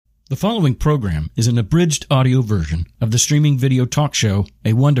The following program is an abridged audio version of the streaming video talk show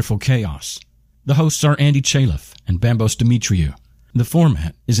A Wonderful Chaos. The hosts are Andy Chaliff and Bambos Dimitriou. The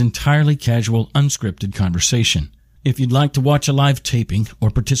format is entirely casual, unscripted conversation. If you'd like to watch a live taping or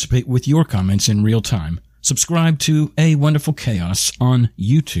participate with your comments in real time, subscribe to A Wonderful Chaos on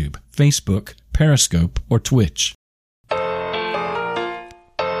YouTube, Facebook, Periscope, or Twitch.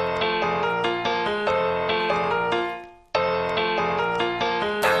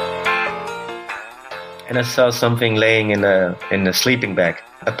 And I saw something laying in a sleeping bag,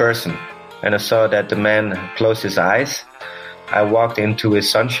 a person. And I saw that the man closed his eyes. I walked into his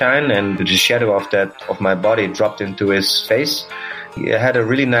sunshine, and the shadow of my body dropped into his face. He had a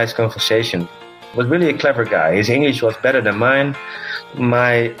really nice conversation. He was really a clever guy. His English was better than mine.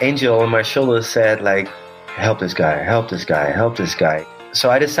 My angel on my shoulder said, like, help this guy, help this guy, help this guy. So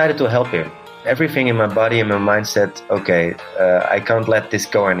I decided to help him. Everything in my body and my mind said, okay, I can't let this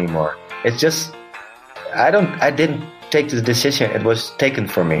go anymore. It's just, I didn't take the decision. It was taken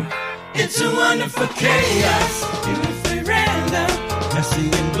for me. It's a wonderful chaos, beautifully random, messy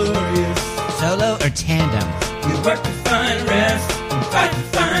and glorious. Solo or tandem? We work to find rest, and fight to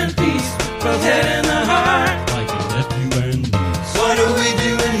find peace, both head and the heart, Like a nephew and niece. What are we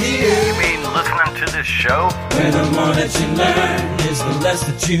doing here? You mean listening to this show? Where the more that you learn is the less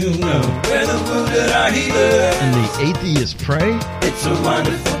that you know. Where the wounded are healed, And the atheists pray? it's a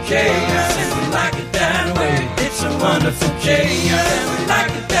wonderful chaos, and we like it that way. It's a wonderful chaos, and we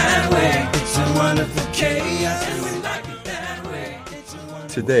like it that way. It's a wonderful chaos, and we like it that way. It's a wonderful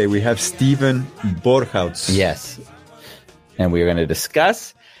Today we have Steven Borghouts. Yes. And we are going to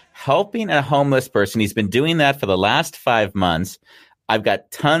discuss helping a homeless person. He's been doing that for the last 5 months. I've got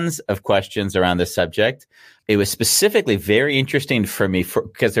tons of questions around this subject. It was specifically very interesting for me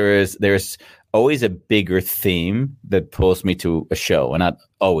because there's always a bigger theme that pulls me to a show, and not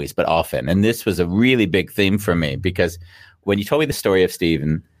always, but often. And this was a really big theme for me because when you told me the story of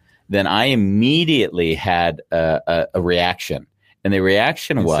Steven, then I immediately had a reaction. And the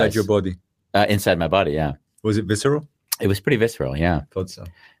reaction was... Inside your body? Inside my body, yeah. Was it visceral? It was pretty visceral, yeah. Thought so.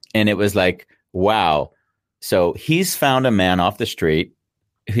 And it was like, wow. So he's found a man off the street.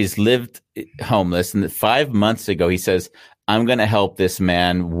 He's lived homeless. And 5 months ago, he says, I'm going to help this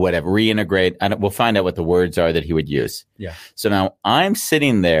man, whatever, reintegrate. We'll find out what the words are that he would use. Yeah. So now I'm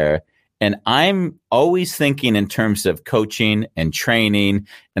sitting there and I'm always thinking in terms of coaching and training.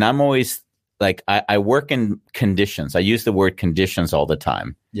 And I'm always like, I work in conditions. I use the word conditions all the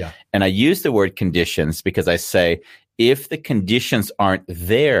time. Yeah. And I use the word conditions because I say, if the conditions aren't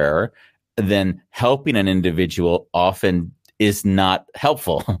there, then helping an individual often is not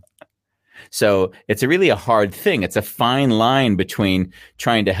helpful. So it's really a hard thing. It's a fine line between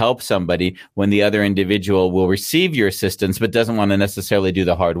trying to help somebody when the other individual will receive your assistance but doesn't want to necessarily do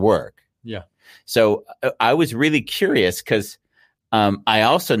the hard work. Yeah. So I was really curious because I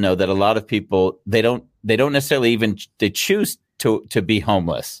also know that a lot of people, they don't necessarily even, they choose to be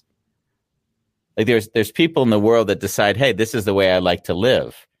homeless. Like there's people in the world that decide, hey, this is the way I like to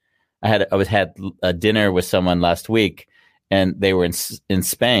live. I had a dinner with someone last week, and they were in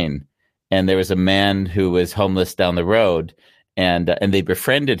Spain, and there was a man who was homeless down the road, and they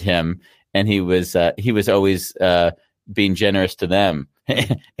befriended him, and he was always being generous to them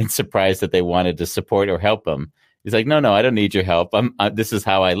and surprised that they wanted to support or help him. He's like, no, I don't need your help. This is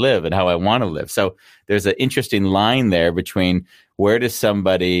how I live and how I want to live. So there's an interesting line there between where does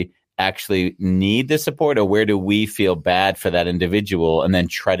somebody actually need the support, or where do we feel bad for that individual and then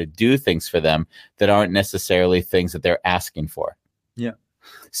try to do things for them that aren't necessarily things that they're asking for. Yeah.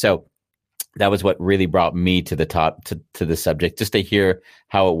 So that was what really brought me to the top, to the subject, just to hear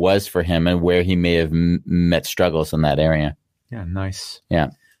how it was for him and where he may have met struggles in that area. Yeah, nice. Yeah.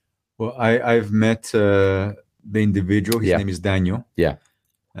 Well, I've met the individual. His name is Daniel. Yeah.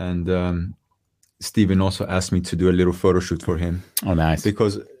 And Steven also asked me to do a little photo shoot for him. Oh, nice.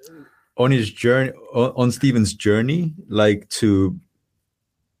 Because on his journey, on Steven's journey, like to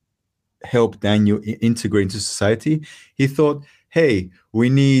help Daniel integrate into society, he thought, hey, we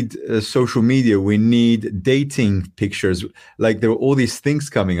need social media, we need dating pictures. Like there were all these things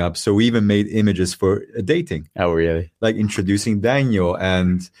coming up. So we even made images for dating. Oh, really? Like introducing Daniel,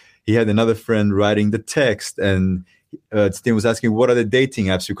 and he had another friend writing the text, and Steven was asking, what are the dating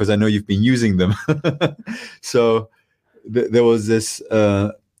apps? Because I know you've been using them. So there was this...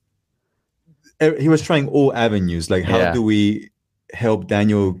 he was trying all avenues, like how do we help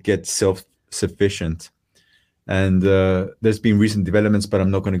Daniel get self-sufficient? And there's been recent developments, but I'm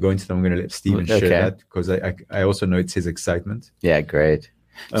not going to go into them. I'm going to let Steven share that because I also know it's his excitement. Yeah, great.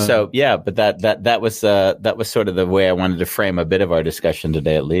 So yeah, but that was sort of the way I wanted to frame a bit of our discussion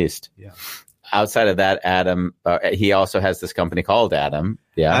today, at least. Yeah. Outside of that, Adam, he also has this company called Adam.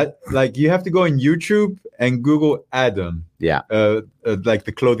 Yeah. Like you have to go on YouTube and Google Adam. Yeah. Like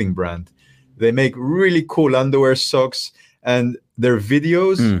the clothing brand. They make really cool underwear, socks, and their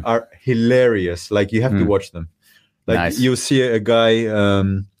videos are hilarious. Like you have to watch them. Like Nice. you'll see a guy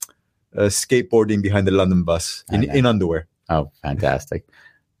skateboarding behind the London bus in underwear. Oh, fantastic.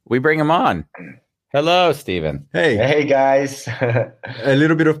 We bring him on. Hello, Steven. Hey guys. A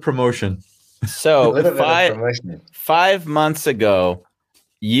little bit of promotion. So Little bit of promotion. 5 months ago,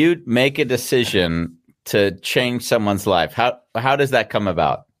 you make a decision to change someone's life. How does that come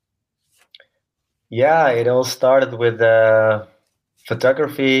about? Yeah, it all started with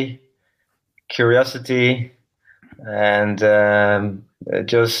photography, curiosity, and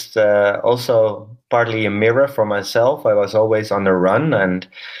just also partly a mirror for myself. I was always on the run, and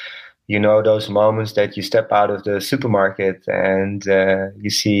you know those moments that you step out of the supermarket and you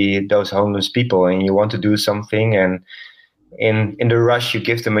see those homeless people and you want to do something, and in the rush you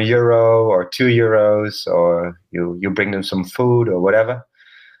give them €1 or €2 or you bring them some food or whatever.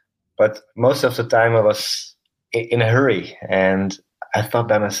 But most of the time I was in a hurry, and I thought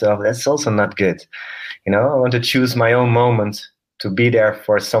by myself, that's also not good. You know, I want to choose my own moment to be there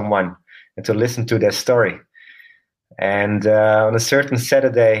for someone and to listen to their story. And on a certain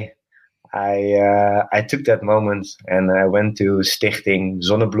Saturday, I took that moment and I went to Stichting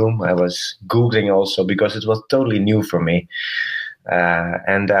Zonnebloem. I was Googling also because it was totally new for me.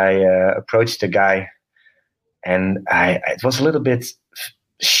 And I approached the guy, and it was a little bit,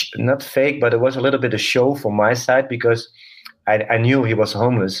 not fake, but it was a little bit a show from my side because I knew he was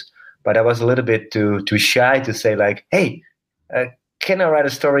homeless, but I was a little bit too shy to say like, hey, can I write a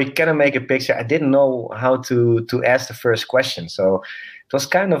story? Can I make a picture? I didn't know how to ask the first question. So it was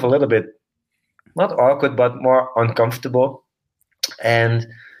kind of a little bit, not awkward, but more uncomfortable. And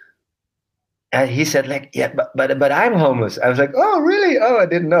he said like, yeah, but I'm homeless. I was like, oh, really? Oh, I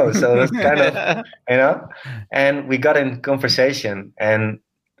didn't know. So it was kind of, you know, and we got in conversation and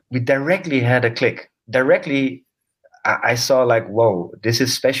we directly had a click. Directly, I saw like, whoa, this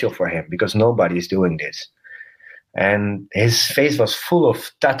is special for him because nobody is doing this. And his face was full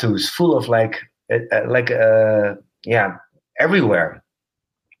of tattoos, full of everywhere.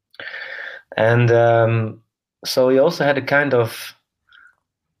 And so he also had a kind of,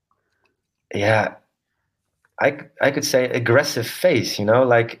 I could say aggressive face, you know,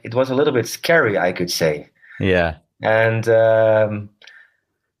 like it was a little bit scary, I could say. Yeah. And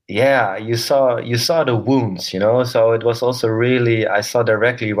you saw the wounds, you know. So it was also really, I saw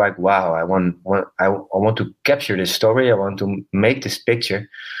directly like, wow, I want to capture this story. I want to make this picture.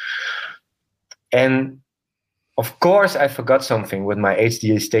 And of course, I forgot something with my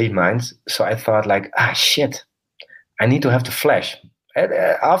HD mind. So I thought like, shit, I need to have the flash. And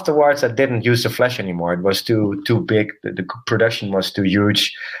afterwards, I didn't use the flash anymore. It was too big. The production was too huge.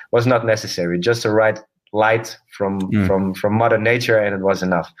 It was not necessary. Just the right light from Mother Nature, and it was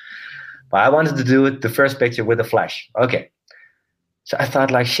enough. But I wanted to do the first picture with a flash. Okay. So I thought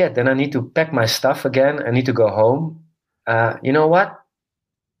like, shit, then I need to pack my stuff again. I need to go home. You know what?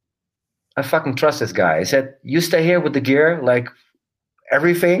 I fucking trust this guy. I said, you stay here with the gear, like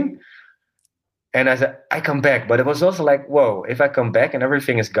everything. And I said, I come back. But it was also like, whoa, if I come back and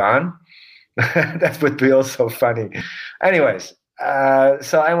everything is gone, that would be also funny. Anyways,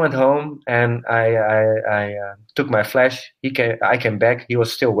 so I went home and I took my flash. I came back. He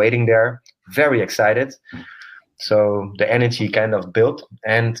was still waiting there, very excited. So the energy kind of built,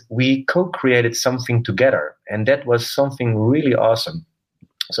 and we co-created something together. And that was something really awesome.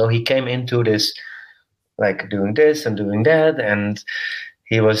 So he came into this, like doing this and doing that. And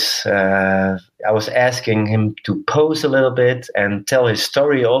he was, I was asking him to pose a little bit and tell his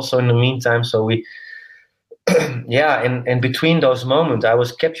story also in the meantime. So we, in between those moments, I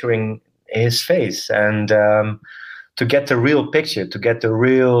was capturing his face and to get the real picture, to get the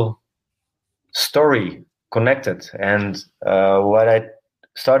real story connected. And what I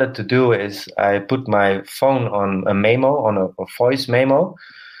started to do is I put my phone on a memo, on a voice memo.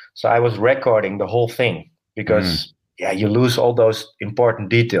 So I was recording the whole thing because you lose all those important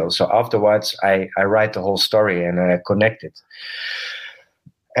details. So afterwards, I write the whole story and I connect it.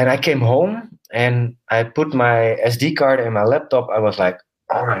 And I came home and I put my SD card in my laptop. I was like,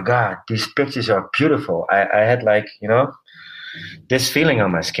 oh my God, these pictures are beautiful. I had like, you know, this feeling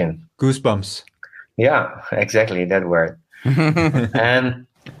on my skin. Goosebumps. Yeah, exactly, that word. And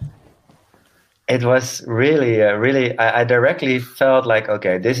it was really, I directly felt like,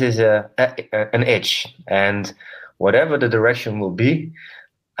 okay, this is an itch. And whatever the direction will be,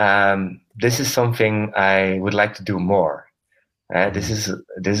 this is something I would like to do more. This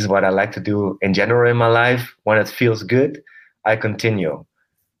is what I like to do in general in my life. When it feels good, I continue.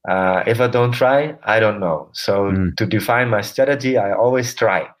 If I don't try, I don't know. So to define my strategy, I always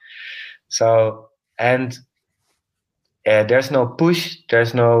try. So, and there's no push,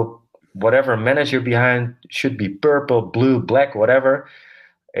 there's no whatever manager behind, should be purple, blue, black, whatever.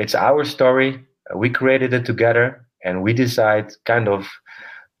 It's our story. We created it together, and we decide kind of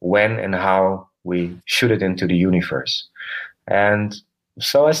when and how we shoot it into the universe. And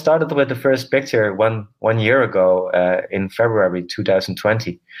so I started with the first picture one year ago in February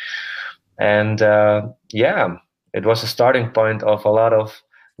 2020. And it was a starting point of a lot of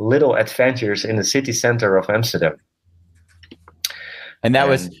little adventures in the city center of Amsterdam. And that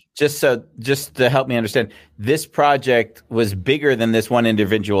was just to help me understand, this project was bigger than this one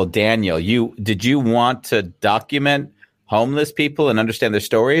individual, Daniel. Did you want to document homeless people and understand their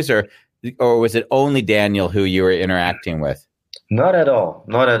stories, or was it only Daniel who you were interacting with? Not at all.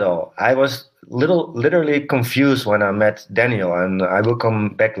 Not at all. I was literally confused when I met Daniel, and I will come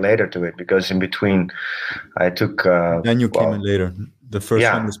back later to it because in between I took... Daniel came in later. The first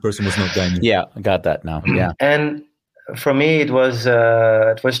homeless person was not Daniel. Yeah, I got that now. Yeah. And for me, it was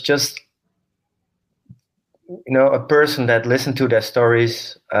just, a person that listened to their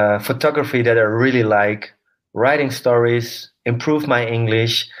stories, photography that I really like, writing stories, improve my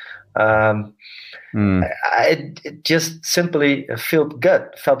English. It just simply felt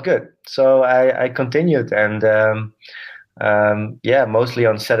good. So I continued, and mostly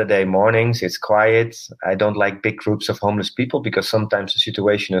on Saturday mornings. It's quiet. I don't like big groups of homeless people because sometimes the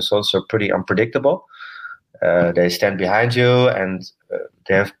situation is also pretty unpredictable. They stand behind you, and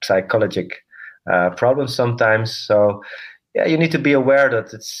they have psychological problems sometimes. So, you need to be aware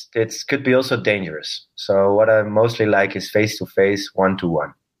that it could be also dangerous. So, what I mostly like is face-to-face,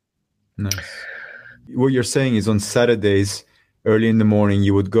 one-to-one. Nice. What you're saying is on Saturdays, early in the morning,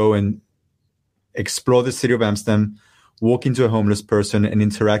 you would go and explore the city of Amsterdam, walk into a homeless person and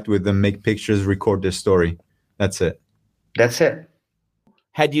interact with them, make pictures, record their story. That's it. That's it.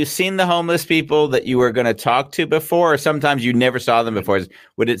 Had you seen the homeless people that you were going to talk to before, or sometimes you never saw them before?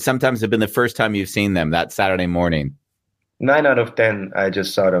 Would it sometimes have been the first time you've seen them that Saturday morning? 9 out of 10, I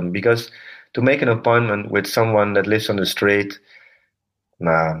just saw them, because to make an appointment with someone that lives on the street,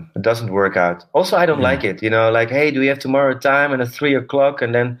 it doesn't work out. Also, I don't like it. Like, hey, do we have tomorrow time and at 3:00?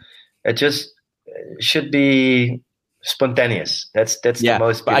 And then it just should be spontaneous. That's the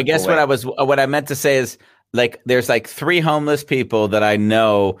most. But I guess way. what I meant to say is, like, there's like 3 homeless people that I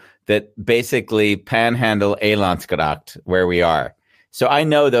know that basically panhandle Elandsgracht, where we are. So I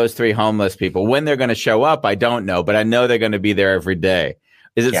know those 3 homeless people. When they're going to show up, I don't know, but I know they're going to be there every day.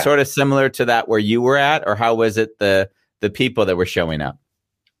 Is it sort of similar to that where you were at, or how was it the people that were showing up?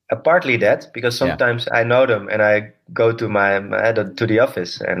 Partly that, because sometimes I know them and I go to to the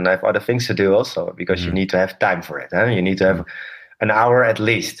office, and I have other things to do also, because you need to have time for it. You need to have an hour at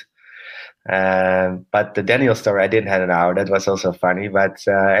least. But the Daniel story, I didn't have an hour. That was also funny. But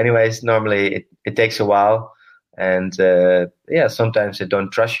anyways, normally it takes a while, and sometimes they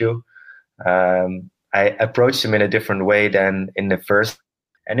don't trust you. I approach them in a different way than in the first.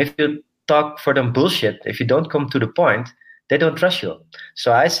 And if you talk for them bullshit, if you don't come to the point, they don't trust you.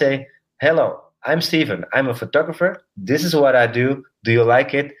 So I say, hello, I'm Steven. I'm a photographer. This is what I do. Do you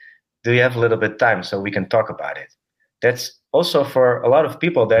like it? Do you have a little bit of time so we can talk about it? That's also for a lot of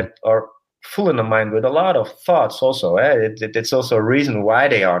people that are full in the mind with a lot of thoughts also. It's also a reason why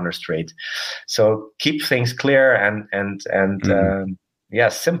they are on the street. So keep things clear and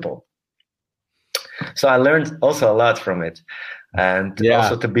simple. So I learned also a lot from it. And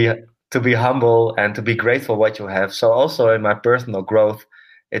also to be humble and to be grateful what you have. So also in my personal growth,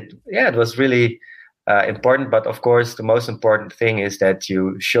 it was really important. But of course, the most important thing is that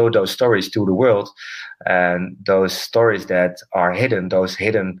you show those stories to the world, and those stories that are hidden, those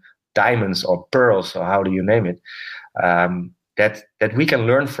hidden diamonds or pearls, or how do you name it, that we can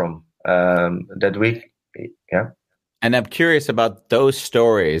learn from. And I'm curious about those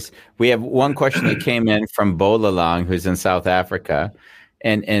stories. We have one question that came in from Bolalang, who's in South Africa.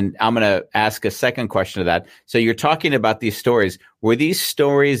 And I'm going to ask a second question to that. So you're talking about these stories. Were these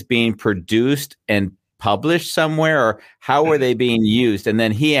stories being produced and published somewhere, or how were they being used? And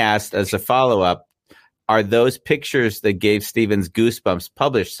then he asked as a follow-up, are those pictures that gave Steven's goosebumps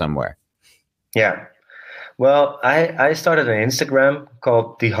published somewhere? Yeah. Well, I started an Instagram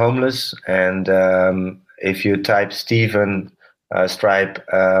called The Homeless. And if you type Steven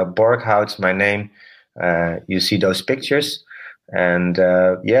Borghouts, my name, you see those pictures. And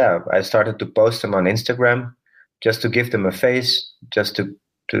I started to post them on Instagram just to give them a face, just to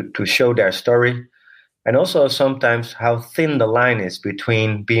to show their story, and also sometimes how thin the line is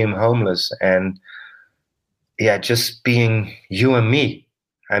between being homeless and just being you and me.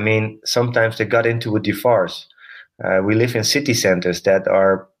 I mean, sometimes they got into a divorce. We live in city centers that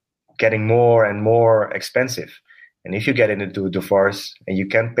are getting more and more expensive. And if you get into a divorce and you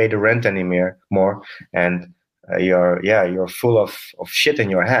can't pay the rent anymore, and you're full of shit in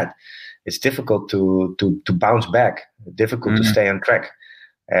your head, it's difficult to bounce back, difficult to stay on track.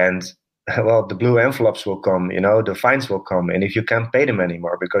 And well, the blue envelopes will come, the fines will come. And if you can't pay them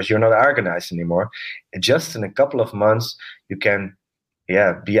anymore because you're not organized anymore, just in a couple of months, you can,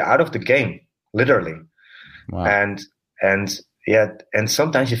 be out of the game, literally. Wow. And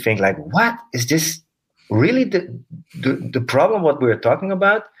sometimes you think like, what is this really the problem, what we're talking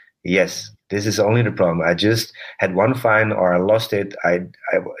about? Yes, this is only the problem. I just had one fine or I lost it. I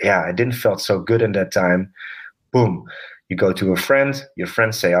didn't feel so good in that time. Boom. You go to a friend, your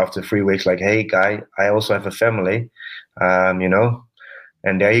friends say after 3 weeks, like, hey, guy, I also have a family, and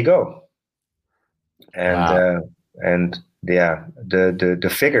there you go. And, wow. The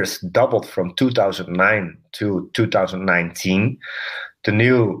figures doubled from 2009 to 2019. The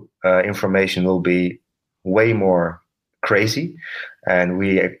new information will be way more crazy. And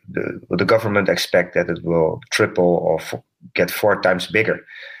the government expect that it will triple or get 4 times bigger.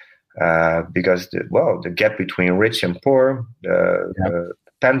 Because the gap between rich and poor, the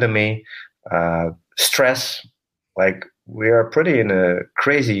pandemic, stress, like we are pretty in a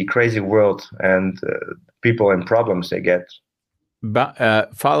crazy world, and people and problems they get. But,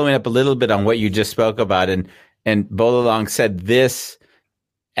 following up a little bit on what you just spoke about, and Bolalong said this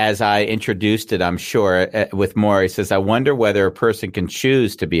as I introduced it, I'm sure, with more. He says, I wonder whether a person can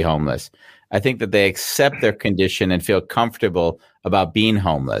choose to be homeless. I think that they accept their condition and feel comfortable about being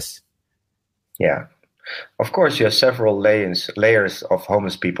homeless. Yeah. Of course, you have several layers of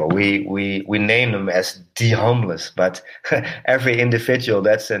homeless people. We name them as the homeless, but every individual,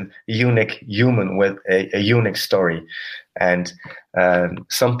 that's a unique human with a unique story. And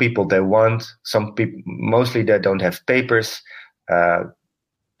some people some people, mostly they don't have papers. The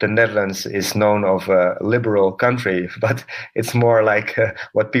Netherlands is known of a liberal country, but it's more like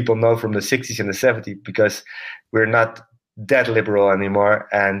what people know from the 60s and the 70s, because we're not that liberal anymore,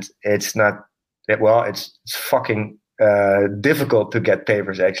 and it's not. Well, it's fucking difficult to get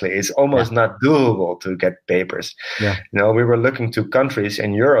papers. Actually, it's almost not doable to get papers. Yeah. We were looking to countries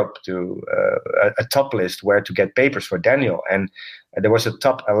in Europe to a top list where to get papers for Daniel, and there was a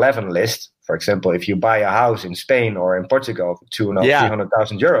top 11 list. For example, if you buy a house in Spain or in Portugal for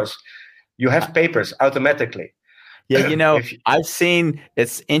 300,000 euros, you have papers automatically. Yeah, I've seen.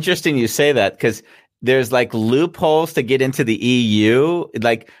 It's interesting you say that, because there's like loopholes to get into the EU,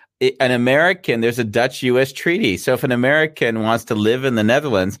 like. An American, there's a Dutch-U.S. treaty. So if an American wants to live in the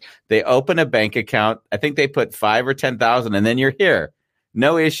Netherlands, they open a bank account. I think they put 5 or 10,000, and then you're here,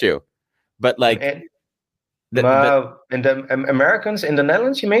 no issue. But like, in the Americans in the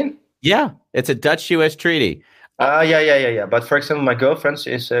Netherlands, you mean? Yeah, it's a Dutch-U.S. treaty. Yeah. But for example, my girlfriend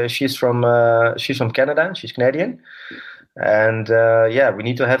she's from Canada. She's Canadian. And we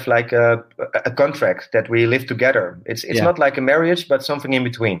need to have like a contract that we live together. It's not like a marriage, but something in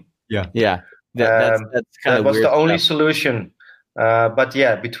between. Yeah. That's kind of was the only solution. But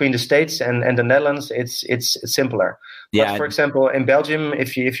between the States and the Netherlands, it's simpler. Yeah. But for example, in Belgium,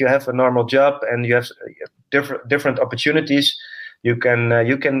 if you have a normal job and you have different opportunities, you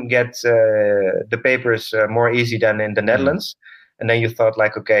can get the papers more easy than in the Netherlands. And then you thought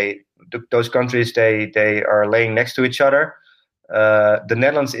like, okay, those countries they are laying next to each other. The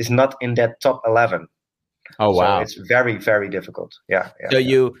Netherlands is not in that top 11. Oh wow! So it's very, very difficult. Yeah. So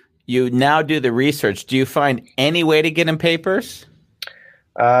you now do the research. Do you find any way to get in papers?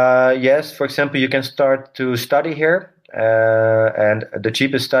 Yes. For example, you can start to study here, and the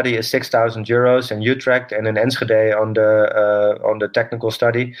cheapest study is 6,000 euros in Utrecht and in Enschede on the technical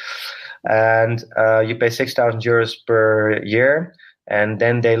study, and you pay 6,000 euros per year, and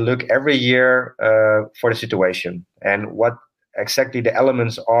then they look every year for the situation and what exactly the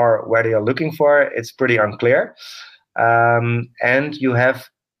elements are where they are looking for. It's pretty unclear, and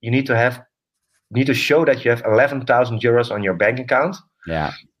you need to show that you have 11,000 euros on your bank account.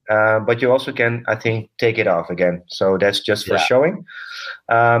 Yeah. But you also can, I think, take it off again. So that's just for showing.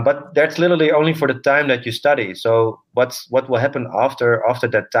 But that's literally only for the time that you study. So what will happen after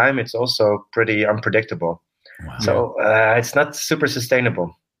that time? It's also pretty unpredictable. Wow. So it's not super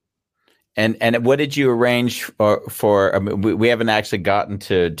sustainable. And what did you arrange for? I mean, we haven't actually gotten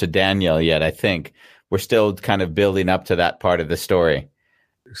to Daniel yet. I think we're still kind of building up to that part of the story.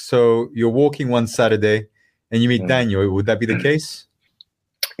 So you're walking one Saturday and you meet Daniel. Would that be the case?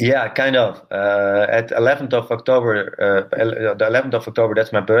 Yeah, kind of. At 11th of October, the 11th of October,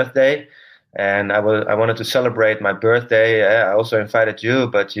 that's my birthday, and I wanted to celebrate my birthday. I also invited you,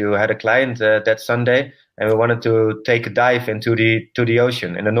 but you had a client that Sunday, and we wanted to take a dive into the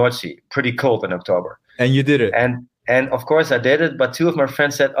ocean in the North Sea. Pretty cold in October, And you did it. and of course I did it. But two of my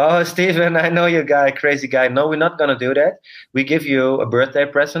friends said, "Oh, Steven, I know you guy, crazy guy. No, we're not gonna do that. We give you a birthday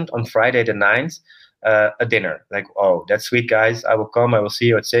present on Friday the 9th." A dinner. Like, oh, that's sweet, guys. I will come. I will see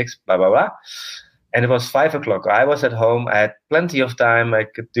you at 6. Blah blah blah. And it was 5 o'clock. I was at home. I had plenty of time. I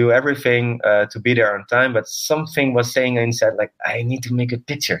could do everything to be there on time. But something was saying inside, like, I need to make a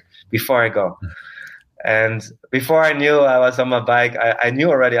picture before I go. And before I knew I was on my bike, I knew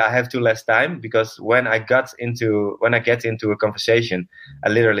already I have too less time, because when I get into a conversation, I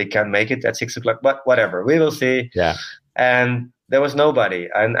literally can't make it at 6 o'clock. But whatever, we will see. Yeah. And there was nobody.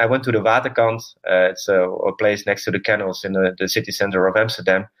 And I went to the Waterkant. It's a place next to the canals in the city center of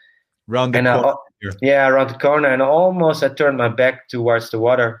Amsterdam. Round the corner. Yeah, around the corner. And almost I turned my back towards the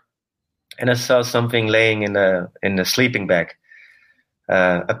water, and I saw something laying in the sleeping bag,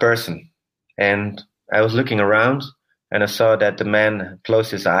 a person. And I was looking around, and I saw that the man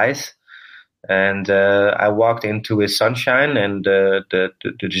closed his eyes. And I walked into his sunshine, and the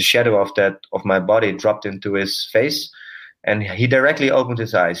shadow of my body dropped into his face. And he directly opened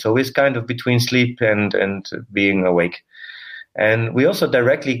his eyes. So he's kind of between sleep and being awake. And we also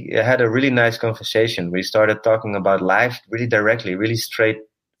directly had a really nice conversation. We started talking about life really directly, really straight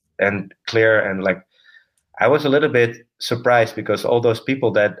and clear. And like, I was a little bit surprised, because all those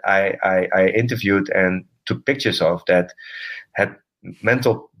people that I interviewed and took pictures of that had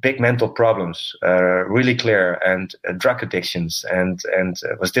big mental problems, really clear, and drug addictions, and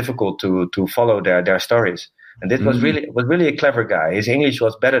it was difficult to follow their stories. And this was really a clever guy. His English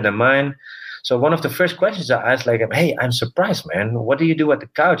was better than mine. So one of the first questions I asked, like, hey, I'm surprised, man. What do you do at the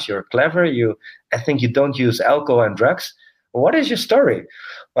couch? You're clever. I think you don't use alcohol and drugs. What is your story?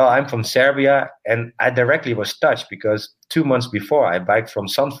 Well, I'm from Serbia, and I directly was touched, because 2 months before I biked from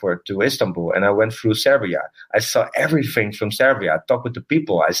Zandvoort to Istanbul, and I went through Serbia. I saw everything from Serbia. I talked with the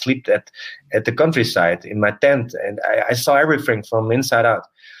people. I slept at the countryside in my tent, and I saw everything from inside out.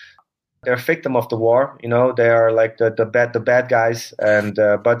 They're a victim of the war, they are like the bad guys, and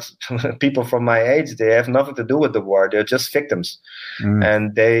but people from my age, they have nothing to do with the war. They're just victims,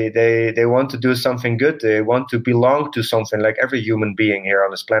 and they want to do something good. They want to belong to something, like every human being here on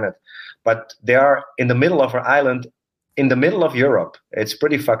this planet. But they are in the middle of an island, in the middle of Europe. It's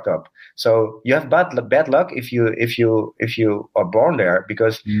pretty fucked up. So you have bad luck if you are born there,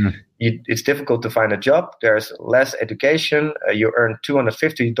 because it's difficult to find a job. There's less education. You earn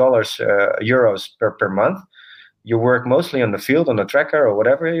 $250 euros per month. You work mostly on the field, on the tracker, or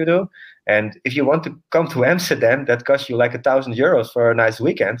whatever you do. And if you want to come to Amsterdam, that costs you like €1,000 for a nice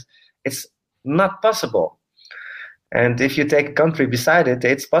weekend. It's not possible. And if you take a country beside it,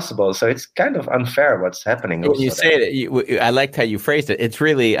 it's possible. So it's kind of unfair what's happening. When you say it, I liked how you phrased it. It's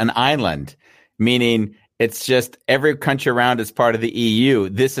really an island, meaning it's just every country around is part of the EU.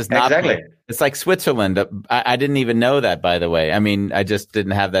 This is not exactly. It's like Switzerland. I didn't even know that, by the way. I mean, I just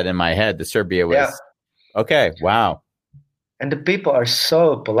didn't have that in my head. The Serbia was okay. Wow. And the people are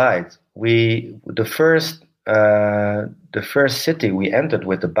so polite. The first city we entered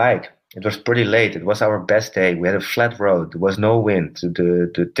with the bike, it was pretty late. It was our best day. We had a flat road. There was no wind.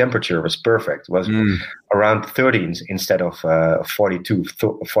 The temperature was perfect. It was around 30 instead of 42,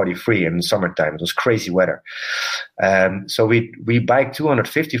 43 in the summertime. It was crazy weather. So we biked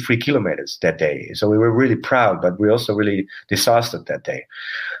 253 kilometers that day. So we were really proud, but we also really disastered that day.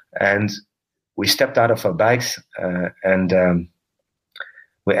 And we stepped out of our bikes and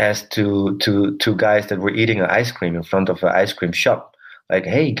we asked two guys that were eating an ice cream in front of an ice cream shop. Like,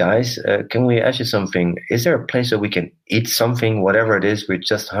 hey guys, can we ask you something? Is there a place where we can eat something, whatever it is? We're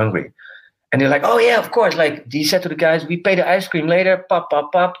just hungry. And they're like, oh yeah, of course. Like, he said to the guys, we pay the ice cream later, pop,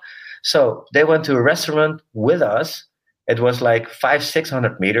 pop, pop. So they went to a restaurant with us. It was like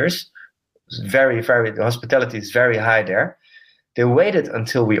 500-600 meters. Very, very, the hospitality is very high there. They waited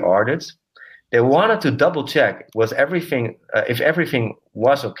until we ordered. They wanted to double check was everything, if everything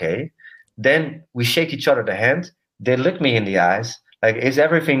was okay. Then we shake each other the hand. They looked me in the eyes. Like, is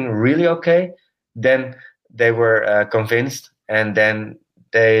everything really okay? Then they were convinced, and then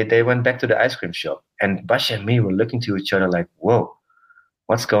they went back to the ice cream shop. And Basha and me were looking to each other like, whoa,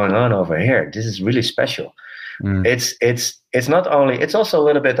 what's going on over here? This is really special. It's not only, it's also a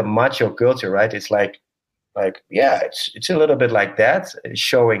little bit of macho culture, right? It's like yeah, it's a little bit like that,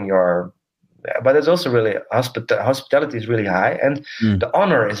 showing your, but it's also really, hospitality is really high, and the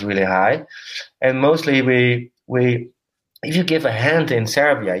honor is really high. And mostly we if you give a hand in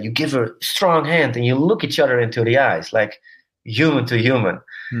Serbia, you give a strong hand and you look each other into the eyes, like human to human.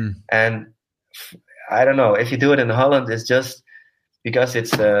 And I don't know, if you do it in Holland, it's just because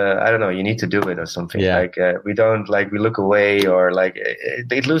it's I don't know, you need to do it or something. Yeah. Like we don't, like we look away, or like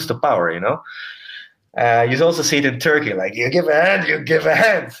it loses the power, you know. You also see it in Turkey, like you give a hand, you give a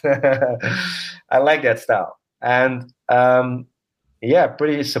hand. I like that style. And yeah,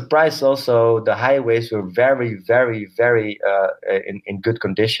 pretty surprised also. The highways were very, very, very in good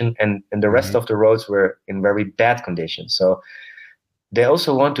condition, and the rest of the roads were in very bad condition. So they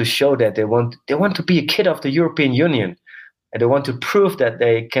also want to show that they want to be a kid of the European Union, and they want to prove that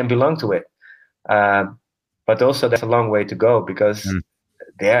they can belong to it. But also that's a long way to go, because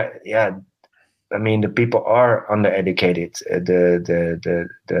I mean, the people are undereducated.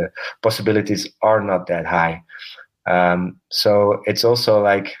 The possibilities are not that high. So it's also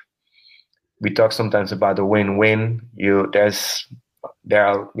like we talk sometimes about a win-win. There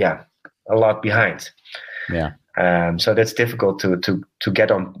are a lot behind. Yeah. So that's difficult to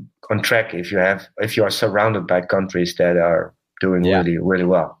get on track if you are surrounded by countries that are doing really, really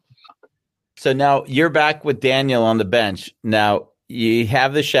well. So now you're back with Daniel on the bench. Now you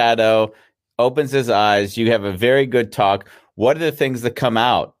have the shadow, opens his eyes. You have a very good talk. What are the things that come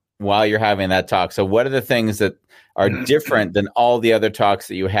out while you're having that talk? So what are the things that are different than all the other talks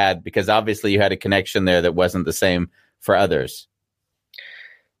that you had? Because obviously you had a connection there that wasn't the same for others.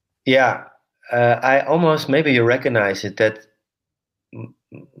 Yeah. I almost, maybe you recognize it, that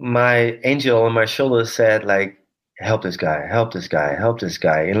my angel on my shoulder said, like, help this guy, help this guy, help this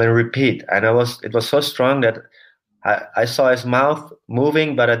guy. And then repeat. And it was so strong that I saw his mouth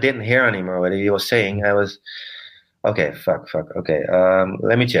moving, but I didn't hear anymore what he was saying. I was, okay, fuck. Okay,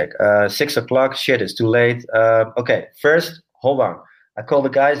 let me check. 6 o'clock, shit, it's too late. Okay, first, hold on. I call the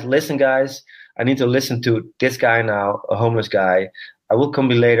guys, listen, guys, I need to listen to this guy now, a homeless guy. I will come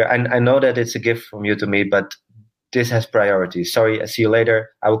later. I know that it's a gift from you to me, but this has priority. Sorry, I see you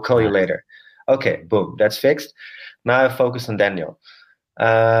later. I will call you later. Okay, boom, that's fixed. Now I focus on Daniel.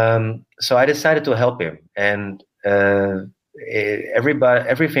 So I decided to help him, and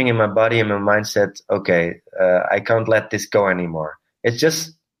everything in my body and my mind said, okay, I can't let this go anymore. It's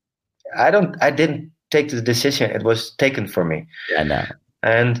just, I didn't take the decision. It was taken for me. Yeah, I know.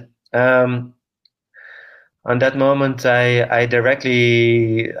 And on that moment, I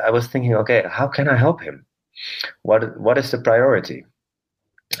was thinking, okay, how can I help him? What is the priority?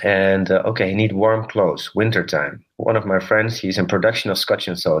 And okay, he need warm clothes, wintertime. One of my friends, he's in production of Scotch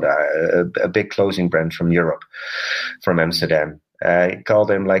and Soda, a big clothing brand from Europe, from Amsterdam. I called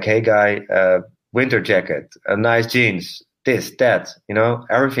him like, hey guy, winter jacket, a nice jeans, this, that,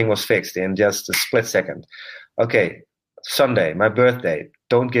 everything was fixed in just a split second. Okay, Sunday, my birthday,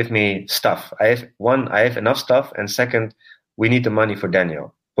 don't give me stuff. I have enough stuff, and second, we need the money for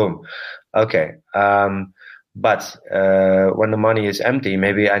Daniel. Boom. Okay. But when the money is empty,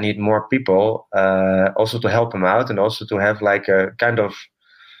 maybe I need more people also to help him out, and also to have like a kind of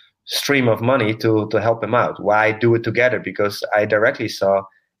stream of money to help him out. Why do it together? Because I directly saw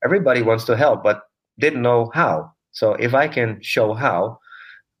everybody wants to help, but didn't know how. So if I can show how,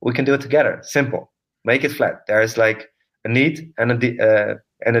 we can do it together. Simple. Make it flat. There is like a need and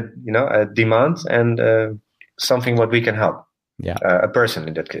a demand, and something what we can help. Yeah, a person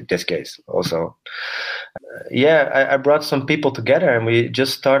in this case also. I brought some people together, and we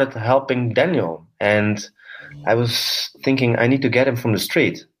just started helping Daniel. And I was thinking, I need to get him from the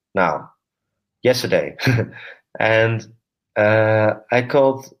street yesterday. And I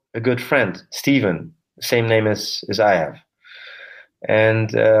called a good friend, Steven, same name as I have.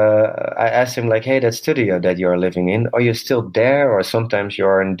 And I asked him, like, hey, that studio that you're living in, are you still there? Or sometimes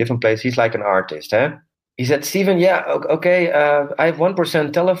you're in a different place? He's like an artist, huh? He said, Steven, yeah, okay, I have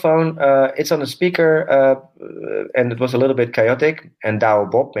 1% telephone. It's on the speaker, and it was a little bit chaotic. And Douwe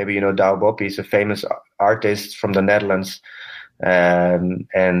Bob, maybe you know Douwe Bob, he's a famous artist from the Netherlands. And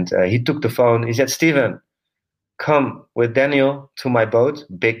he took the phone. He said, Steven, come with Daniel to my boat,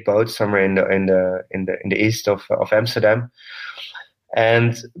 big boat, somewhere in the east of Amsterdam.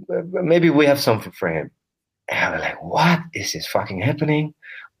 And maybe we have something for him. And I was like, what is this fucking happening?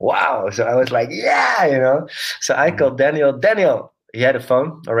 Wow. So I was like, yeah, So I called Daniel. Daniel, he had a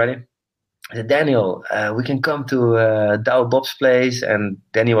phone already. I said, Daniel, we can come to Douwe Bob's place. And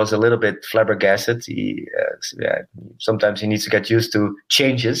Daniel was a little bit flabbergasted. Sometimes he needs to get used to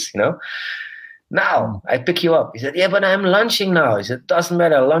changes, Now, I pick you up. He said, yeah, but I'm lunching now. He said, doesn't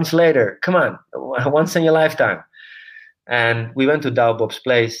matter, lunch later. Come on, once in your lifetime. And we went to Douwe Bob's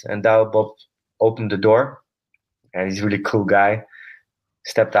place, and Douwe Bob opened the door. And he's a really cool guy.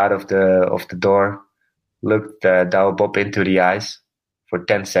 Stepped out of the door, looked Douwe Bob into the eyes for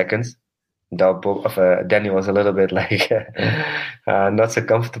 10 seconds. Daniel was a little bit like not so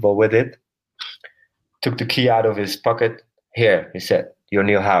comfortable with it. Took the key out of his pocket. Here, he said, your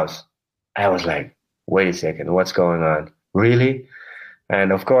new house. I was like, wait a second, what's going on? Really?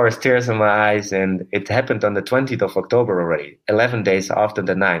 And of course, tears in my eyes. And it happened on the 20th of October already, 11 days after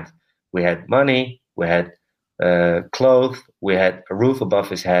the 9th. We had money, we had clothes, we had a roof above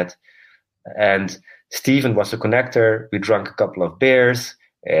his head. And Steven was a connector. We drank a couple of beers.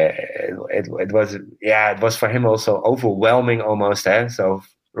 It was for him also overwhelming almost. So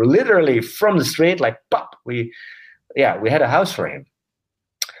literally from the street, like pop, we had a house for him,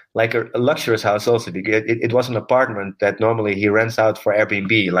 like a luxurious house also. It was an apartment that normally he rents out for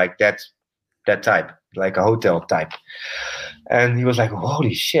Airbnb, like that type, like a hotel type. And he was like,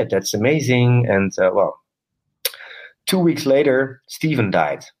 holy shit, that's amazing. And 2 weeks later, Steven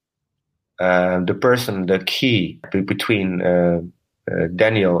died. The key between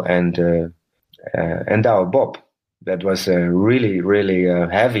Daniel and Douwe Bob, that was really, really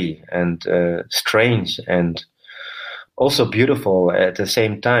heavy and strange and also beautiful at the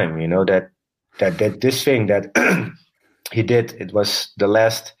same time. You know, that this thing that he did, it was the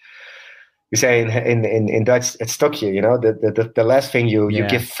last. You say in Dutch, het stokje, you know, the last thing you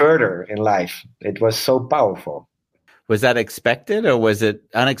give further in life. It was so powerful. Was that expected or was it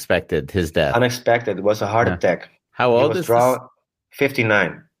unexpected, his death? Unexpected. It was a heart attack. How old is this?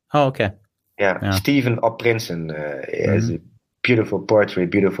 59. Oh, okay. Yeah. Steven Prinsen has beautiful poetry,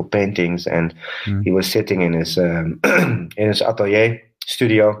 beautiful paintings, and he was sitting in his atelier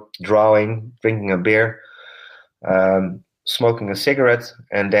studio, drawing, drinking a beer, smoking a cigarette,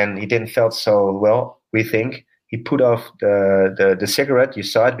 and then he didn't felt so well. We think he put off the cigarette. You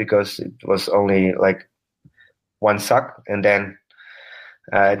saw it because it was only like one suck, and then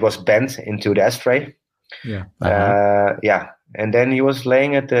it was bent into the ashtray. Yeah. And then he was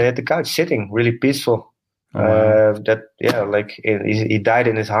laying at the couch, sitting, really peaceful. Oh, wow. He died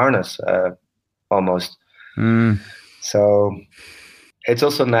in his harness, almost. So it's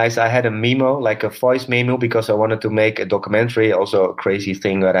also nice. I had a memo, like a voice memo, because I wanted to make a documentary, also a crazy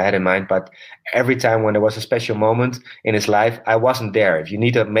thing that I had in mind. But every time when there was a special moment in his life, I wasn't there. If you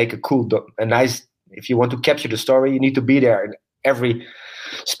need to make if you want to capture the story, you need to be there in every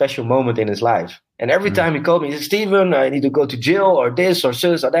special moment in his life. And every time he called me, he said, Steven, I need to go to jail or this or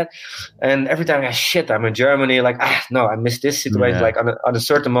this or that. And every time I'm in Germany, like, no, I missed this situation. Yeah. Like on a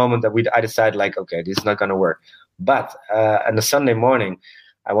certain moment that I decided, like, okay, this is not going to work. But on a Sunday morning,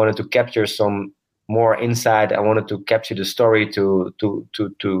 I wanted to capture some more insight. I wanted to capture the story to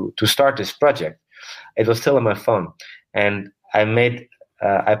start this project. It was still on my phone. And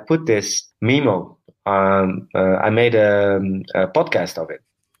I put this memo on, I made a podcast of it.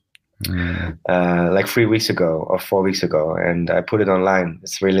 Like 3 weeks ago or 4 weeks ago, and I put it online.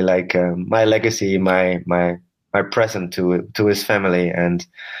 It's really like my legacy, my present to his family, and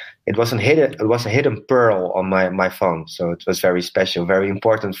it was a hidden pearl on my phone. So it was very special, very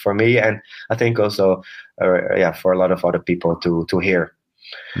important for me, and I think also for a lot of other people to hear.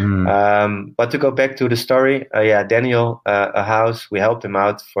 But to go back to the story, Daniel, a house, we helped him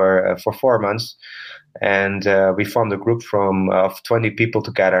out for 4 months. And we formed a group of 20 people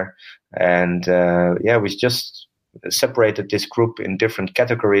together, and we just separated this group in different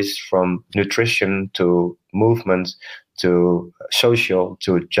categories, from nutrition to movement to social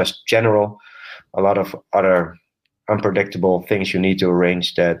to just general. A lot of other unpredictable things you need to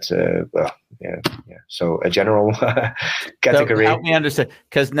arrange. So a general category. So help me understand,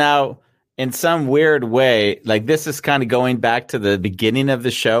 because now, in some weird way, like this is kind of going back to the beginning of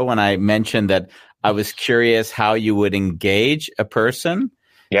the show when I mentioned that I was curious how you would engage a person.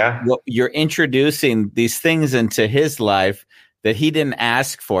 Yeah. Well, you're introducing these things into his life that he didn't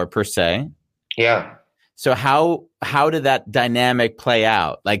ask for per se. Yeah. So how did that dynamic play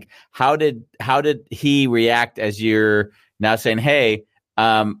out? Like how did he react as you're now saying, "Hey,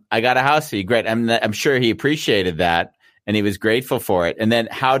 I got a house for you." Great. I'm sure he appreciated that and he was grateful for it. And then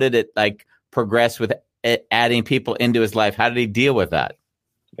how did it like progress with adding people into his life? How did he deal with that?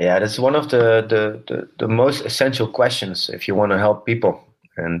 Yeah, that's one of the most essential questions if you want to help people.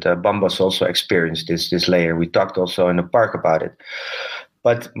 And Bambas also experienced this layer. We talked also in the park about it.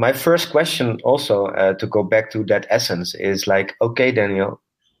 But my first question also, to go back to that essence, is like, okay, Daniel,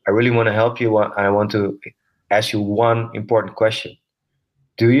 I really want to help you. I want to ask you one important question.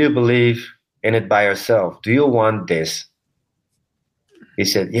 Do you believe in it by yourself? Do you want this? He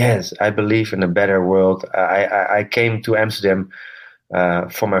said, yes, I believe in a better world. I came to Amsterdam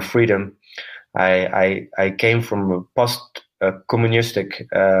for my freedom. I came from a a communistic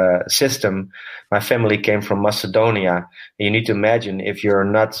system. My family came from Macedonia. You need to imagine if you're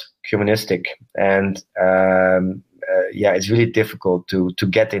not communistic, and it's really difficult to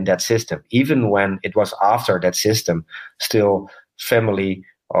get in that system. Even when it was after that system, still family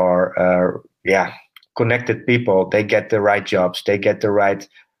or connected people, they get the right jobs, they get the right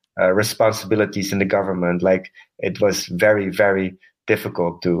responsibilities in the government. Like, it was very, very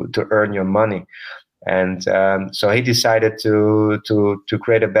difficult to earn your money. And so he decided to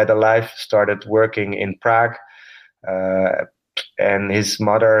create a better life, started working in Prague, and his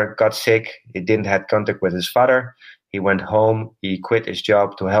mother got sick. He didn't have contact with his father. He went home. He quit his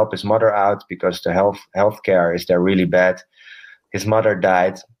job to help his mother out because the healthcare is there really bad. His mother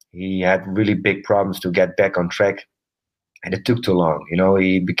died. He had really big problems to get back on track, and it took too long.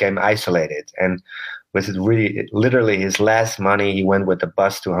 He became isolated, and with literally his last money, he went with the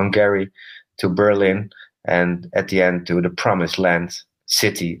bus to Hungary, to Berlin, and at the end to the promised land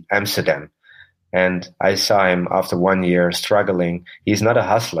city, Amsterdam. And I saw him after 1 year struggling. He's not a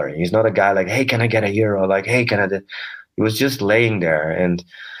hustler. He's not a guy like, hey, can I get €1? Like, hey, can I do? He was just laying there, and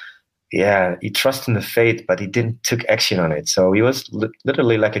he trusted in the fate, but he didn't took action on it. So he was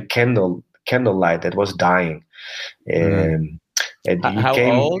literally like a candlelight that was dying. And How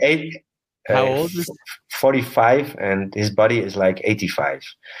old? How old is 45, and his body is like 85.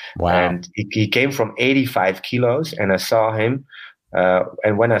 Wow. And he came from 85 kilos, and I saw him.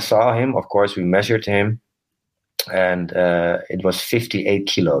 And when I saw him, of course, we measured him, and it was 58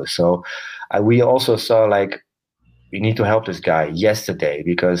 kilos. So we also saw, like, we need to help this guy yesterday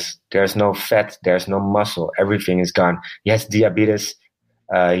because there's no fat, there's no muscle, everything is gone. He has diabetes,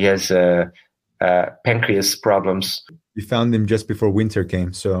 he has pancreas problems. You found him just before winter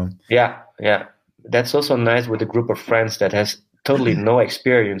came, so yeah. That's also nice with a group of friends that has totally no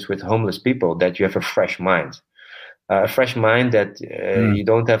experience with homeless people, that you have a fresh mind. That you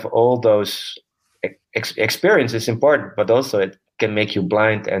don't have all those experiences important, but also it can make you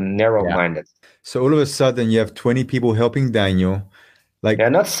blind and narrow-minded. Yeah. So all of a sudden you have 20 people helping Daniel.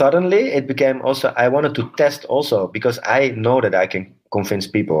 Not suddenly. It became also, I wanted to test also, because I know that I can convince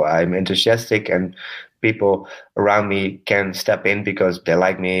people. I'm enthusiastic, and people around me can step in because they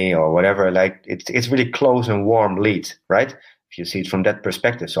like me or whatever. Like, it's really close and warm lead, right? If you see it from that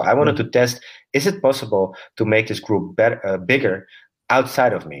perspective. So I wanted to test, is it possible to make this group bigger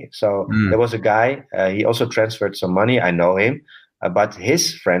outside of me? So there was a guy, he also transferred some money. I know him, but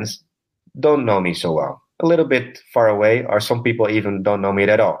his friends don't know me so well. A little bit far away, or some people even don't know me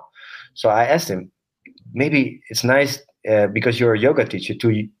at all. So I asked him, maybe it's nice because you're a yoga teacher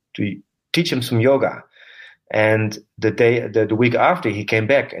to teach him some yoga. And the week after he came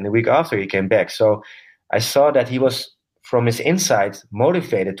back, and the week after he came back. So I saw that he was, from his inside,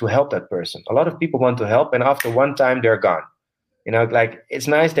 motivated to help that person. A lot of people want to help, and after one time they're gone. Like, it's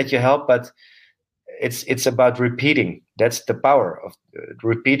nice that you help, but it's about repeating. That's the power of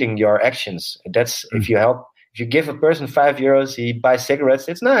repeating your actions. That's if you give a person €5, he buys cigarettes.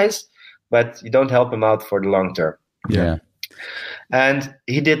 It's nice, but you don't help him out for the long term. Yeah. And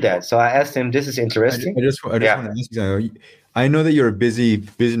he did that. So I asked him, this is interesting. I just want to ask you, I know that you're a busy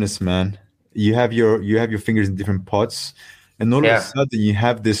businessman. You have your fingers in different pots, and all of a sudden you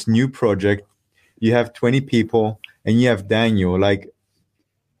have this new project. You have 20 people, and you have Daniel. Like,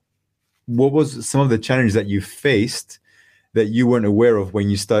 what was some of the challenges that you faced that you weren't aware of when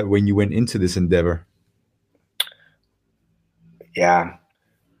you went into this endeavor? Yeah.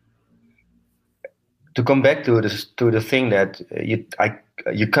 To come back to the thing that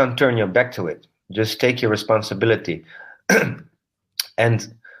you can't turn your back to it. Just take your responsibility,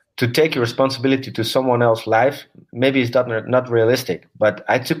 and to take your responsibility to someone else's life, maybe it's not realistic. But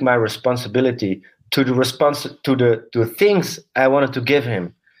I took my responsibility to the things I wanted to give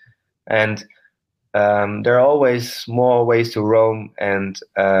him, and there are always more ways to roam, and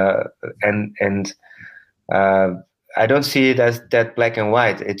I don't see it as that black and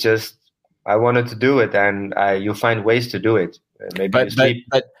white. It just, I wanted to do it, and you find ways to do it.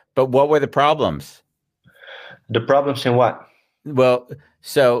 But what were the problems? The problems in what? Well,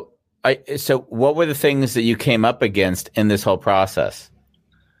 so what were the things that you came up against in this whole process?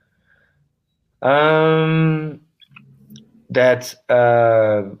 Well,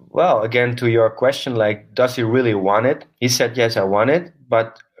 again, to your question, like, does he really want it? He said, yes, I want it.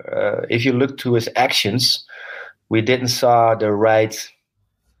 But if you look to his actions, we didn't saw the right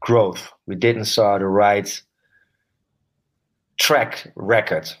growth. We didn't saw the right track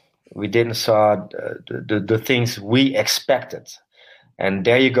record. We didn't saw the things we expected. And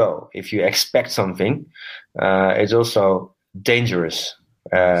there you go. If you expect something, it's also dangerous.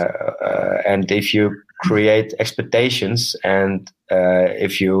 And if you create expectations, and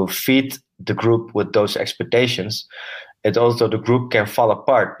if you feed the group with those expectations, it also the group can fall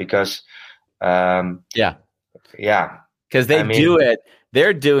apart because Yeah. yeah, Because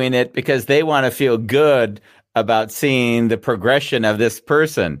they're doing it because they want to feel good about seeing the progression of this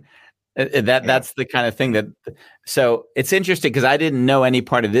person. That's the kind of thing that. So it's interesting because I didn't know any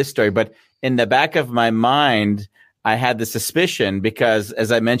part of this story, but in the back of my mind, I had the suspicion because,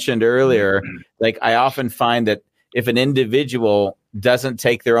 as I mentioned earlier, like I often find that if an individual doesn't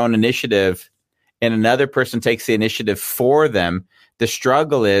take their own initiative and another person takes the initiative for them, the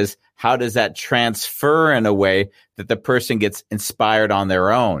struggle is how does that transfer in a way that the person gets inspired on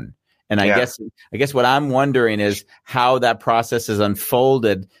their own? And I guess what I'm wondering is how that process is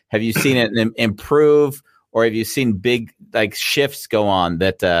unfolded. Have you seen it improve, or have you seen big like shifts go on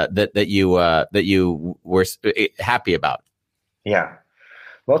that you were happy about? Yeah.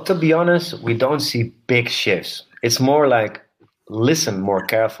 Well, to be honest, we don't see big shifts. It's more like listen more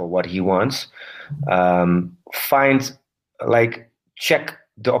careful what he wants, check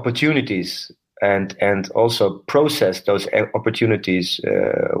the opportunities and also process those opportunities,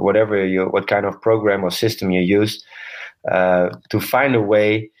 what kind of program or system you use, to find a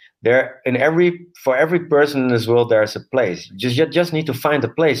way. For every person in this world, there's a place. You just need to find a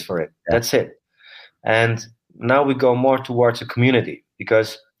place for it. Yeah. That's it. And now we go more towards a community,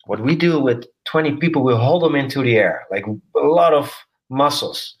 because what we do with 20 people, we hold them into the air, like a lot of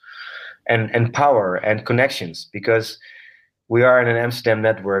muscles and power and connections, because we are in an Amsterdam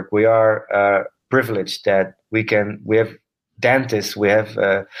network. We are privileged that we have dentists, we have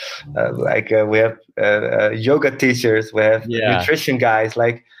yoga teachers, we have nutrition guys.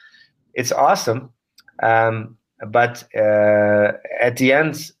 Like, it's awesome. But at the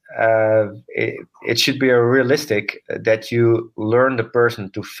end, it should be a realistic that you learn the person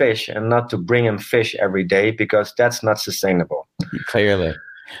to fish and not to bring him fish every day, because that's not sustainable. Clearly.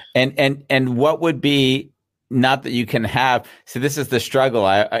 And what would be, not that you can have, so this is the struggle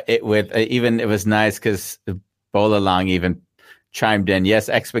it was nice because Bola Lang even chimed in. Yes,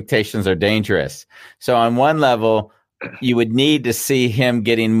 expectations are dangerous. So on one level, you would need to see him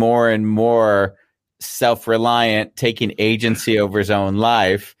getting more and more self-reliant, taking agency over his own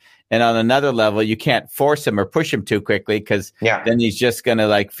life. And on another level, you can't force him or push him too quickly, because then he's just going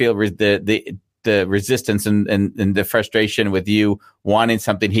to feel the resistance and the frustration with you wanting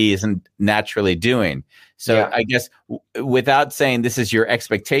something he isn't naturally doing. So I guess without saying this is your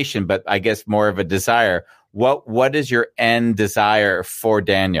expectation, but I guess more of a desire, what is your end desire for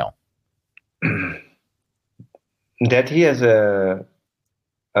Daniel? That he has a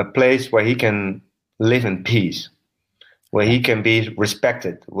place where he can live in peace, where he can be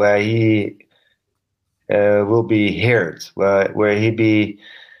respected, where he will be heard, where he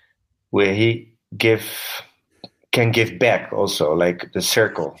can give back also, like the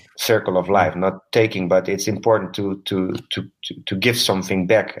circle of life, not taking, but it's important to give something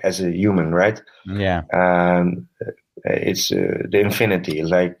back as a human, right? Yeah. It's the infinity,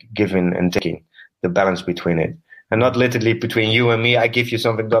 like giving and taking, the balance between it, and not literally between you and me. I give you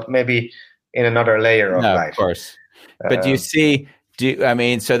something, but maybe in another layer of life. Of course. But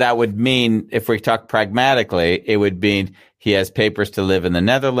so that would mean, if we talk pragmatically, it would mean he has papers to live in the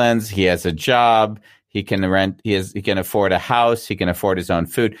Netherlands. He has a job. He can rent. He can afford a house. He can afford his own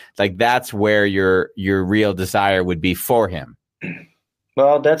food. Like, that's where your real desire would be for him.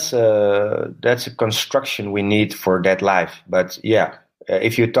 Well, that's a construction we need for that life. But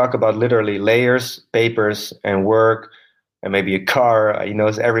if you talk about literally layers, papers, and work, and maybe a car, he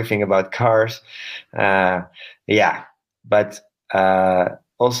knows everything about cars. But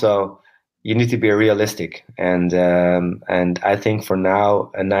also, you need to be realistic, and I think for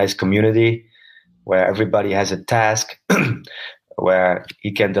now, a nice community where everybody has a task, where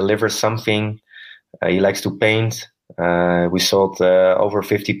he can deliver something. He likes to paint. We sold over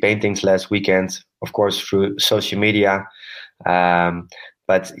 50 paintings last weekend, of course, through social media.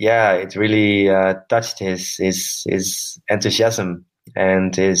 But it really touched his enthusiasm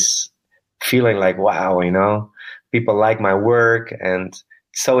and his feeling like, wow, people like my work, and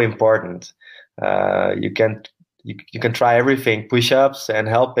it's so important. You can try everything, push-ups, and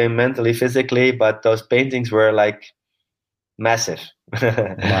help him mentally, physically, but those paintings were like massive.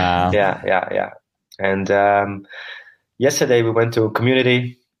 Wow. Yeah. And yesterday we went to a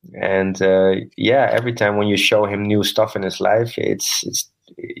community, and every time when you show him new stuff in his life,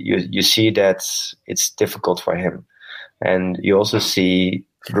 you see that it's difficult for him, and you also see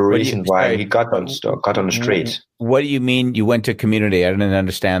the reason why he got on the street. What do you mean you went to community? I didn't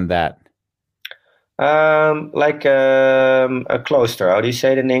understand that. Like a cloister. How do you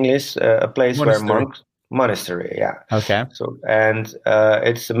say it in English? A place where monks. Monastery, yeah. Okay. So, and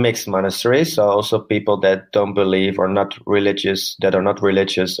it's a mixed monastery. So also people that don't believe or not religious, that are not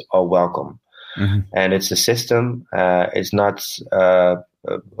religious, are welcome. Mm-hmm. And it's a system. It's not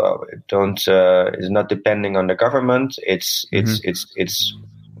is not depending on the government. It's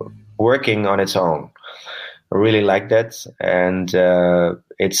working on its own. I really like that, and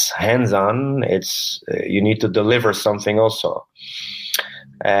it's hands-on. It's you need to deliver something also.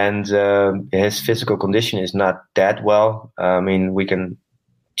 And his physical condition is not that well. I mean, we can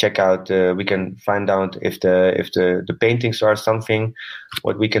check out. We can find out if the paintings are something,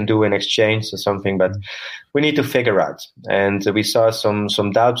 what we can do in exchange or something. But we need to figure out. And we saw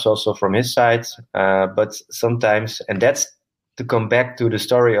some doubts also from his side. But sometimes, and that's to come back to the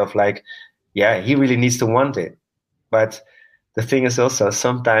story of like, yeah, he really needs to want it. But the thing is also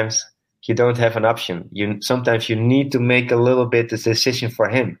sometimes you don't have an option. Sometimes you need to make a little bit the decision for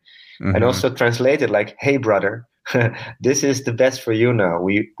him, and also translate it like, "Hey, brother, this is the best for you now.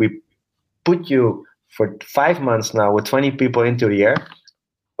 We put you for 5 months now with 20 people into the air,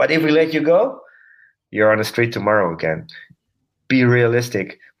 but if we let you go, you're on the street tomorrow again. Be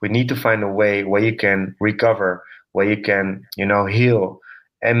realistic. We need to find a way where you can recover, where you can, heal,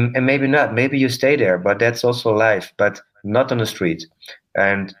 and maybe not. Maybe you stay there, but that's also life. But not on the street."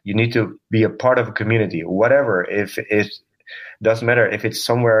 And you need to be a part of a community, whatever. If it doesn't matter if it's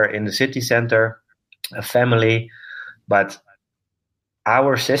somewhere in the city center, a family, but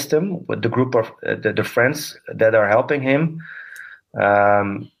our system with the group of the friends that are helping him,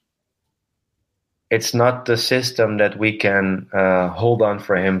 it's not the system that we can hold on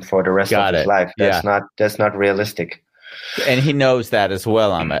for him for the rest of his life. That's not realistic. And he knows that as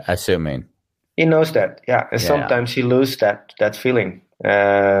well, I'm assuming. He knows that, yeah. And sometimes he loses that feeling.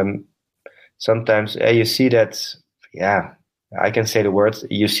 Sometimes you see that, I can say the words.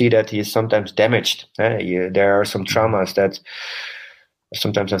 You see that he is sometimes damaged. There are some traumas that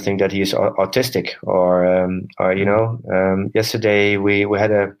sometimes I think that he is autistic, or yesterday we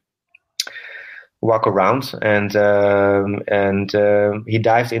had a walk around, and he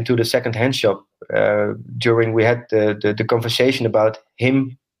dived into the second-hand shop during we had the conversation about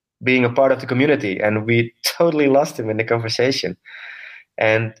him being a part of the community, and we totally lost him in the conversation.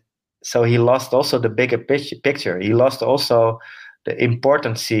 And so he lost also the bigger picture. He lost also the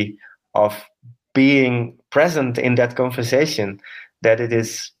importance of being present in that conversation, that it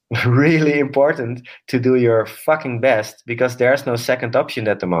is really important to do your fucking best because there's no second option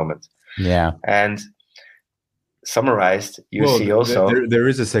at the moment. Yeah. And summarized, see also... There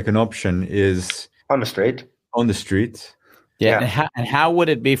is a second option, is... On the street. On the street. Yeah. And how would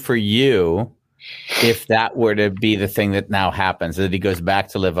it be for you if that were to be the thing that now happens, that he goes back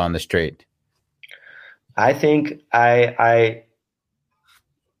to live on the street? I think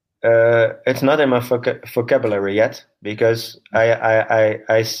it's not in my vocabulary yet, because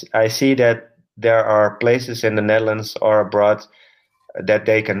I see that there are places in the Netherlands or abroad that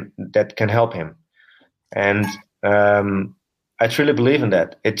can help him, and I truly believe in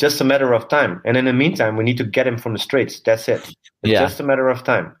that. It's just a matter of time, and in the meantime, we need to get him from the streets. That's it. It's just a matter of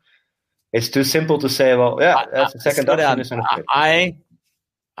time. It's too simple to say, well, that's the second option.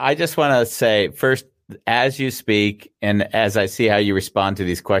 I just want to say first, as you speak and as I see how you respond to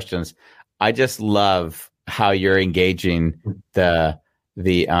these questions, I just love how you're engaging the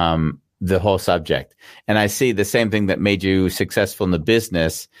whole subject. And I see the same thing that made you successful in the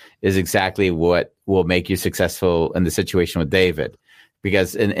business is exactly what will make you successful in the situation with David.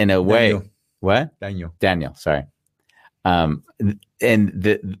 Because in a way, what? Daniel, sorry. And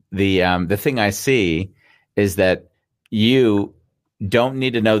the thing I see is that you don't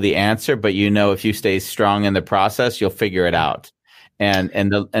need to know the answer, but if you stay strong in the process, you'll figure it out. And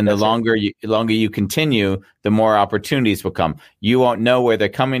the longer you continue, the more opportunities will come. You won't know where they're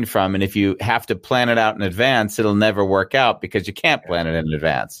coming from, and if you have to plan it out in advance, it'll never work out because you can't plan it in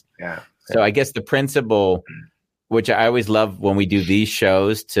advance. Yeah. So I guess the principle, which I always love when we do these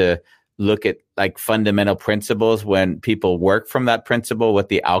shows, to look at like fundamental principles when people work from that principle, what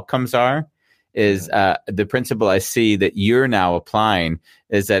the outcomes are, is the principle I see that you're now applying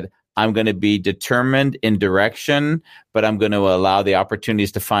is that I'm going to be determined in direction, but I'm going to allow the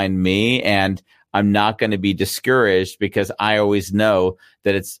opportunities to find me, and I'm not going to be discouraged because I always know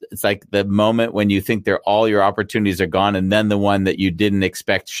that it's like the moment when you think all your opportunities are gone, and then the one that you didn't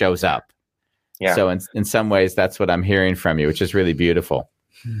expect shows up. Yeah. So in some ways, that's what I'm hearing from you, which is really beautiful.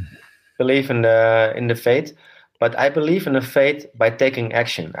 Believe in the faith. But I believe in the faith by taking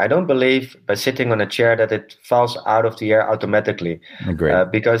action. I don't believe by sitting on a chair that it falls out of the air automatically. Agree.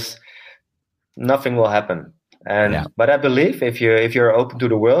 Because nothing will happen. But I believe if you're open to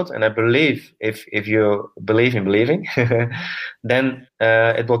the world, and I believe if you believe in believing, then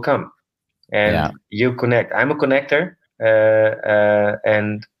it will come, and you connect. I'm a connector,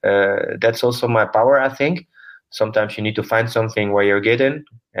 and that's also my power. I think sometimes you need to find something where you're good in,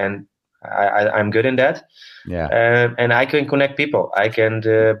 and I'm good in that. And I can connect people. I can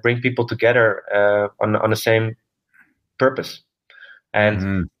bring people together on the same purpose,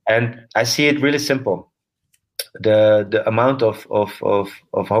 and I see it really simple. The amount of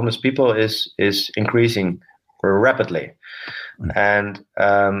homeless people is increasing rapidly, and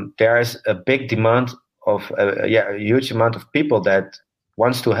there is a big demand of a huge amount of people that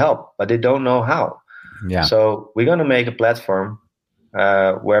wants to help, but they don't know how. So we're going to make a platform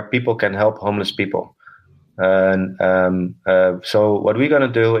where people can help homeless people. And so what we're going to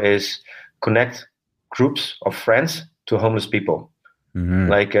do is connect groups of friends to homeless people,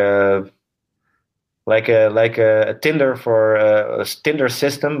 like a Tinder for a Tinder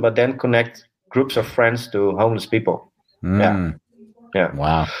system, but then connect groups of friends to homeless people. Wow.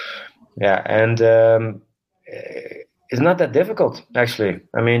 And it's not that difficult, actually.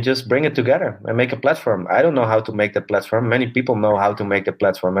 I mean, just bring it together and make a platform. I don't know how to make the platform. Many people know how to make the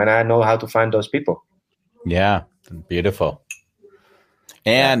platform, and I know how to find those people. Yeah, beautiful,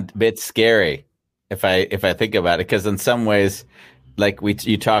 and a bit scary if I think about it, because in some ways, like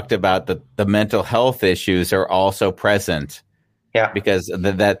you talked about, the mental health issues are also present. Because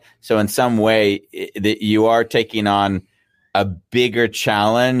so in some way you are taking on a bigger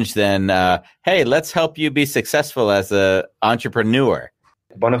challenge than hey, let's help you be successful as an entrepreneur.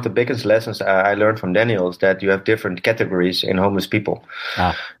 One of the biggest lessons I learned from Daniel is that you have different categories in homeless people.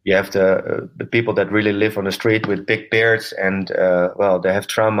 You have the people that really live on the street with big beards, and they have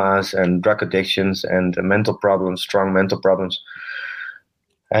traumas and drug addictions and mental problems, strong mental problems.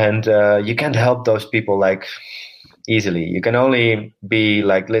 And you can't help those people like easily. You can only be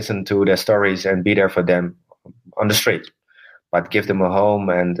like, listen to their stories and be there for them on the street, but give them a home,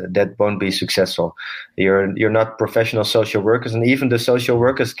 and that won't be successful. You're not professional social workers, and even the social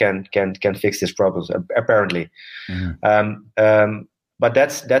workers can fix these problems apparently. But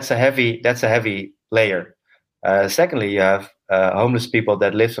that's a heavy layer. Secondly, you have homeless people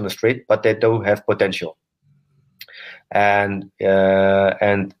that live on the street, but they don't have potential. And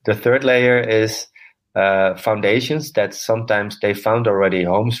the third layer is foundations that sometimes they found already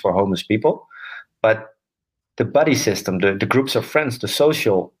homes for homeless people, but the buddy system, the groups of friends, the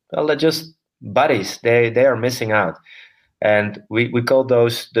social, well, they're just buddies. They are missing out, and we call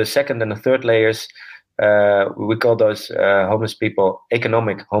those the second and the third layers. We call those homeless people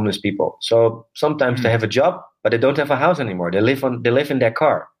economic homeless people. So sometimes they have a job, but they don't have a house anymore. They live in their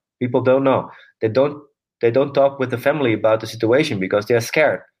car. People don't know. They don't talk with the family about the situation because they're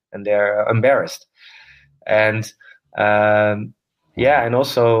scared and they're embarrassed. And and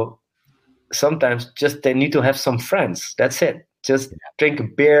also sometimes just they need to have some friends. That's it. Just drink a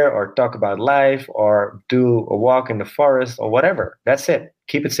beer or talk about life or do a walk in the forest or whatever. That's it.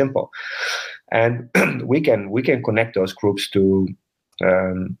 Keep it simple. And we can connect those groups to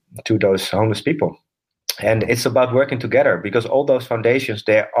those homeless people. And it's about working together, because all those foundations,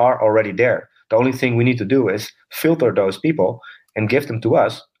 they are already there. The only thing we need to do is filter those people and give them to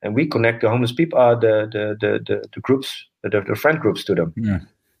us, and we connect the homeless people, the groups, the friend groups to them.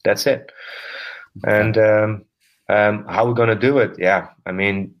 That's it. And how we're gonna do it? Yeah, I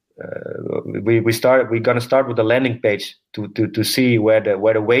mean, we're gonna start with a landing page to see where the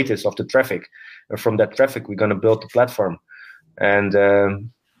weight is of the traffic, and from that traffic we're gonna build the platform, and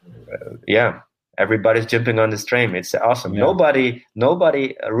everybody's jumping on this train. It's awesome. Nobody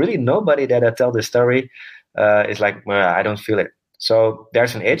that I tell this story is like, I don't feel it. So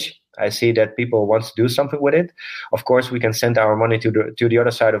there's an itch. I see that people want to do something with it. Of course, we can send our money to the other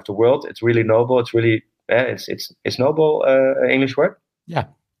side of the world. It's really noble. It's really it's noble. English word. Yeah.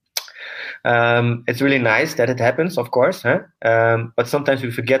 It's really nice that it happens, of course. But sometimes we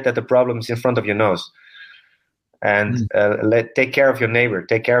forget that the problem is in front of your nose. And take care of your neighbor.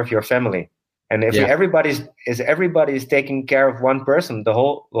 Take care of your family. And if everybody's taking care of one person, the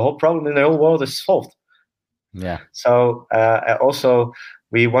whole problem in the whole world is solved. Yeah. So also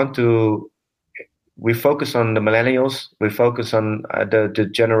we focus on the millennials. We focus on the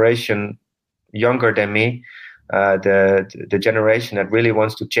generation younger than me, the generation that really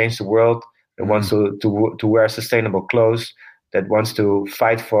wants to change the world, that wants to wear sustainable clothes, that wants to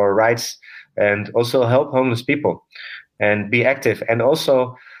fight for rights, and also help homeless people and be active, and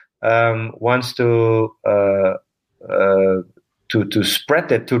also wants to spread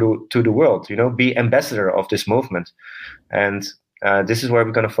that to the world, be ambassador of this movement. And this is where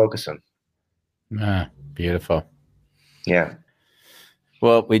we're going to focus on. Beautiful. Yeah.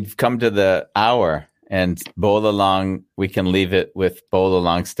 Well, we've come to the hour, and Bowl Along, we can leave it with Bowl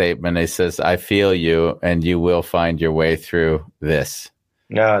Along's statement. He says, I feel you, and you will find your way through this.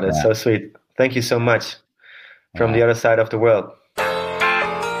 No, that's so sweet. Thank you so much. From the other side of the world.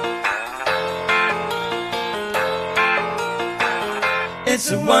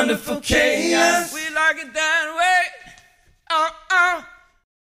 It's a wonderful chaos. We like it that way.